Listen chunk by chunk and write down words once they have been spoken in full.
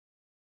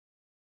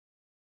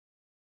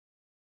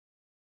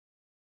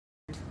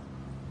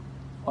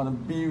on a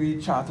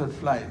BUE chartered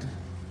flight.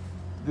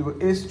 There were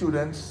 8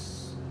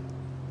 students,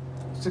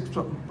 6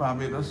 from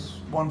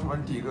Barbados, 1 from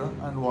Antigua,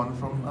 and 1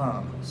 from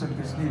St.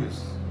 Kitts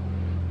Nevis.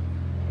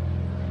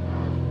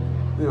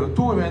 There were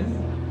 2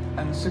 women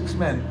and 6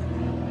 men.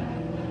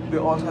 They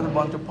also had a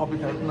bunch of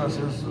public health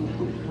nurses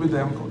with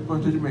them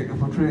going to Jamaica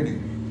for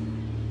training.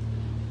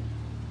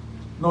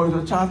 Now, it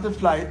was a chartered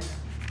flight,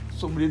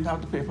 so we didn't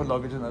have to pay for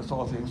luggage and that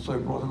sort of thing, so I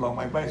brought along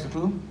my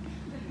bicycle,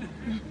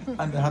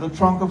 and I had a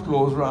trunk of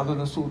clothes rather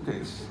than a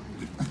suitcase.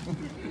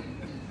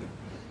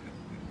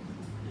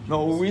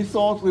 Now, we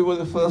thought we were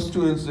the first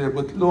students there,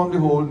 but lo and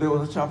behold, there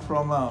was a chap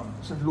from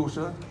St.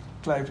 Lucia,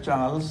 Clive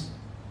Charles.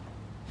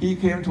 He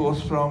came to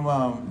us from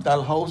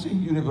Dalhousie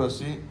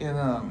University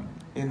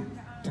in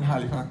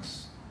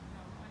Halifax.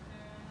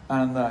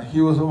 And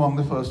he was among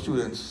the first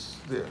students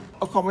there.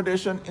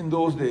 Accommodation in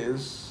those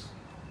days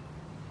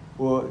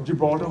were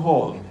Gibraltar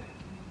Hall,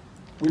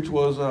 which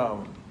was, I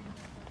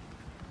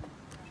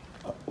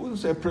wouldn't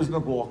say a prisoner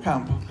of war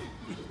camp,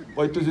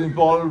 but it was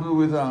involved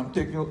with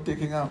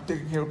taking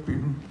care of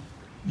people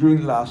during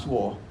the last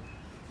war.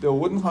 There were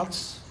wooden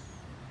huts,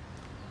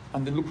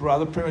 and they looked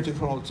rather primitive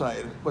from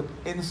outside, but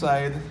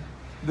inside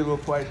they were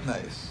quite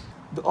nice.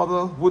 The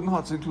other wooden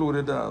huts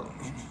included the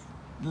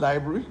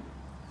library,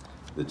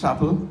 the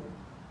chapel,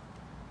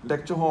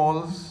 lecture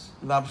halls,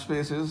 lab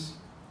spaces,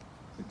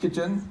 the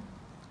kitchen,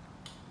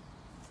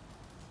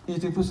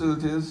 eating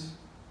facilities,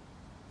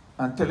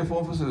 and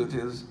telephone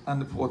facilities,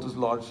 and the porter's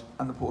lodge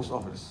and the post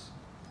office.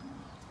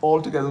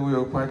 Altogether, we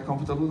were quite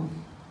comfortable,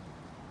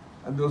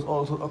 and there was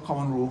also a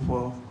common room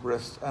for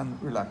rest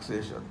and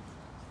relaxation.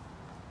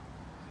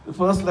 The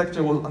first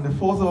lecture was on the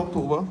 4th of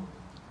October,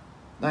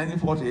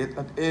 1948,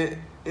 at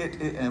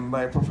 8 a.m.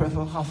 by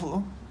Professor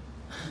Huffle.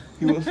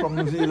 He was from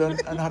New Zealand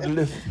and had a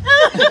lift.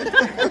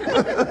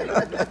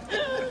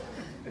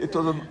 It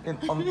was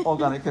on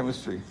organic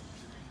chemistry.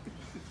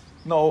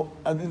 Now,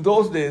 and in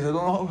those days, I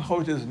don't know how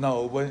it is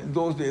now, but in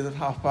those days at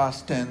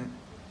 10:30,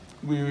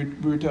 we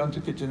returned to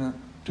the kitchen,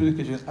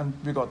 and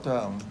we got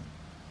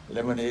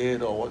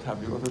lemonade or what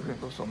have you, or a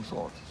drink of some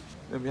sort.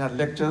 Then we had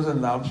lectures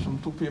and labs from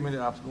 2 p.m. in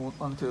the afternoon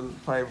until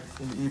 5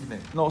 in the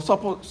evening. Now,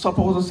 supper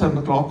was at 7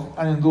 o'clock,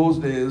 and in those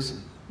days,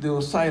 there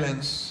was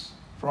silence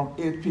from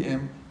 8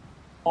 p.m.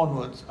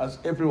 onwards, as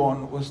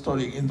everyone was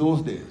studying in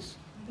those days.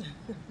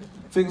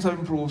 Things have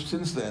improved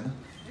since then.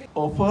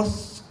 Our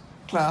first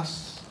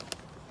class,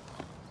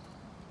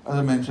 as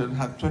I mentioned,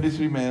 had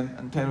 23 men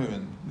and 10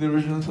 women, the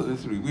original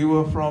 33. We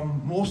were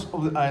from most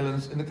of the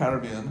islands in the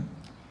Caribbean,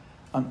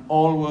 and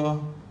all were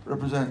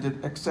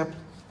represented except,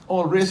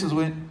 all races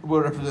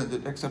were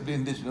represented except the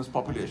indigenous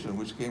population,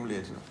 which came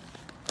later.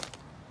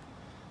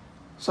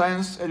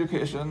 Science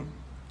education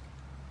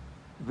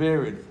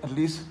varied. At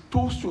least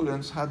 2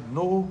 students had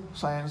no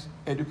science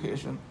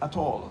education at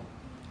all.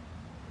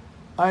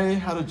 I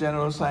had a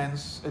general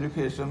science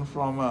education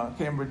from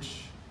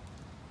Cambridge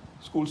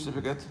School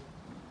Certificate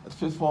at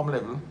 5th form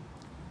level.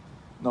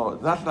 Now,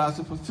 that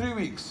lasted for 3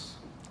 weeks,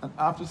 and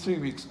after 3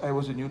 weeks, I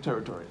was in new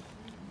territory.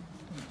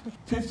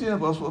 15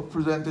 of us were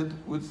presented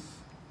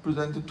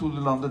to the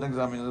London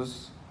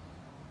examiners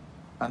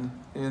and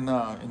in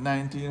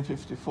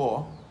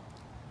 1954,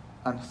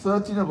 and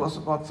 13 of us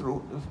got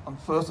through on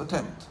first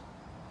attempt,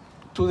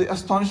 to the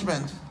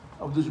astonishment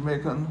of the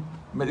Jamaican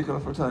medical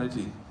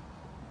fraternity.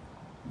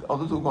 The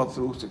other 2 got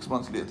through 6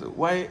 months later.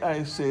 Why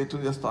I say to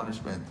the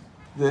astonishment?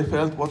 They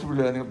felt what we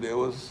were learning up there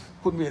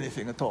couldn't be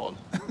anything at all.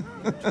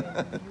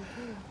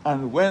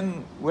 And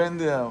when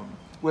the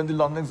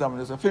London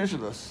examiners are finished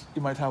with us,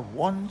 you might have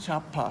 1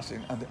 chap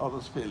passing and the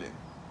others failing.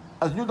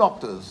 As new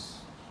doctors,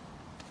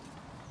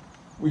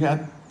 we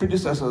had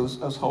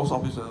predecessors as house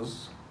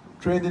officers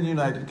trained in the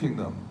United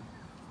Kingdom,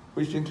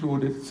 which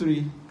included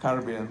 3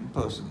 Caribbean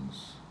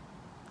persons.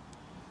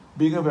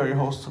 Being a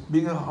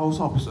house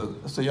officer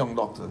as a young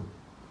doctor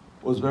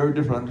was very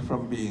different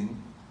from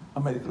being a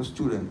medical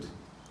student.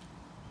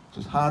 It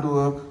was hard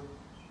work,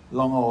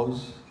 long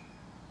hours,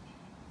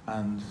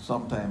 and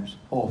sometimes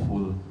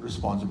awful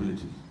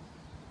responsibility.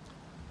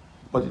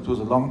 But it was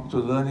a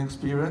learning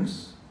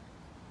experience.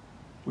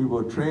 We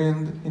were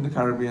trained in the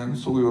Caribbean,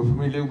 so we were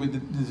familiar with the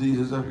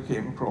diseases that we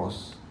came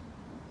across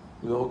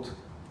without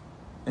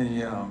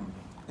any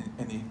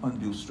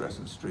undue stress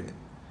and strain.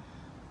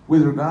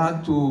 With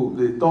regard to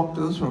the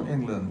doctors from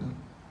England,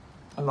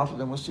 a lot of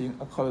them were seeing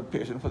a colored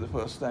patient for the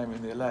first time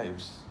in their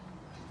lives.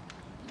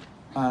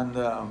 And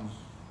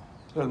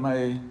well,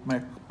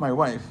 my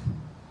wife,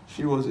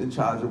 she was in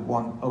charge of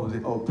one of the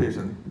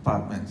outpatient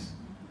departments.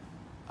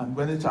 And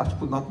when the chaps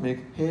could not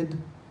make head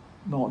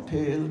nor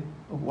tail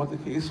of what the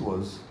case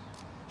was,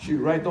 she'd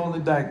write down the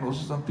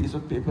diagnosis on a piece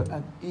of paper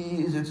and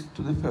ease it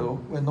to the fellow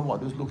when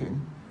nobody was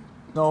looking.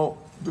 Now,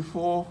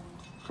 before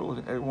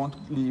closing, I want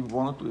to leave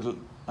 1 or 2 little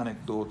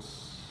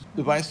anecdotes.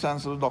 The Vice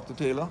Chancellor, Dr.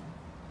 Taylor,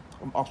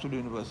 from Oxford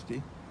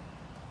University,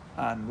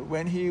 and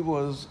when he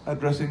was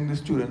addressing the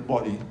student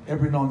body,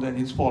 every now and then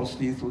his false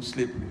teeth would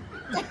slip.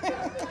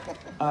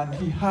 And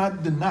he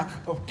had the knack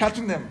of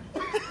catching them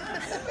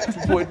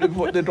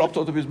before they dropped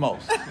out of his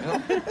mouth. You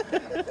know?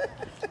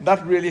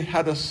 That really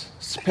had us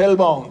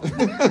spellbound.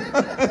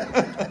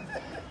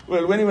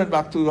 Well, when he went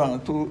back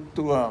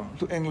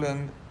to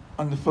England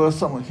on the first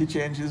summer, he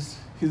changed his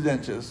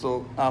dentures.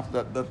 So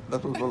after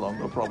that was no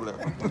longer a problem.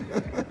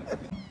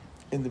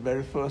 In the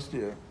very first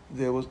year,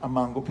 there was a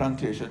mango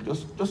plantation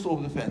just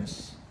over the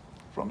fence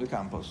from the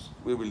campus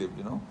where we lived,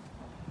 you know.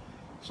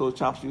 So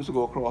chaps used to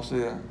go across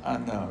there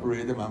and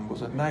raid the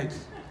mangoes at night.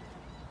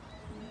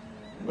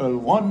 Well,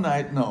 one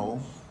night now,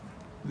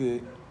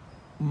 the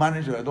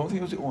manager, I don't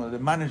think it was the owner, the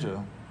manager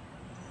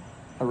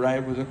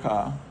arrived with a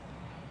car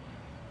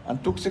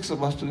and took 6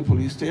 of us to the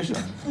police station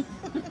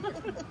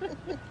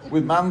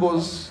with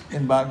mangoes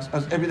in bags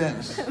as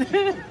evidence.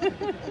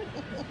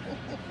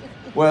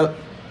 Well,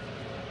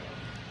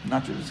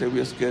 naturally to say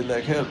we are scared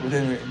like hell, but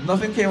anyway,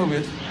 nothing came of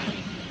it.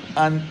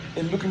 And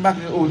in looking back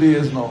at the old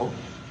years now,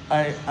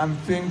 I am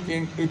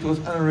thinking it was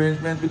an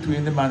arrangement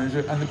between the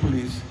manager and the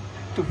police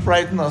to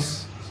frighten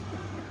us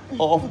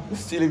of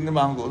stealing the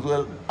mangoes.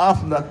 Well,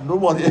 after that,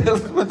 nobody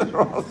else went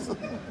across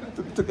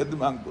to get the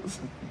mangoes.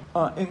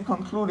 In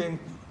concluding,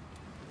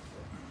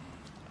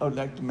 I would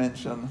like to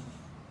mention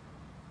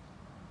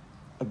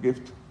a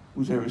gift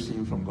which I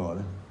received from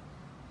God.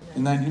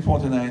 In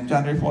 1949,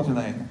 January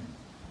 49,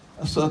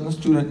 a certain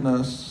student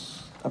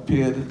nurse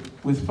appeared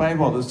with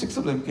 5 others. 6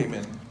 of them came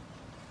in.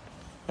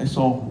 I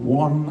saw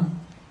one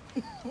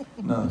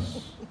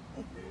nurse.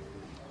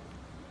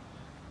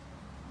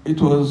 It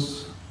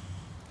was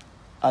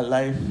a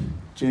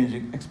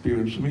life-changing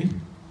experience for me.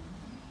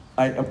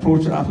 I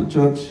approached her after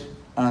church,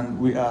 and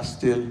we are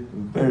still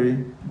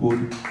very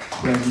good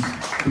friends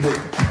today.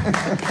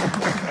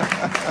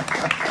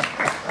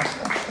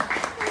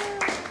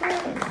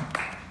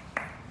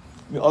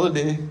 The other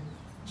day,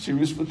 she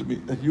whispered to me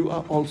that you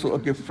are also a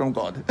gift from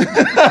God.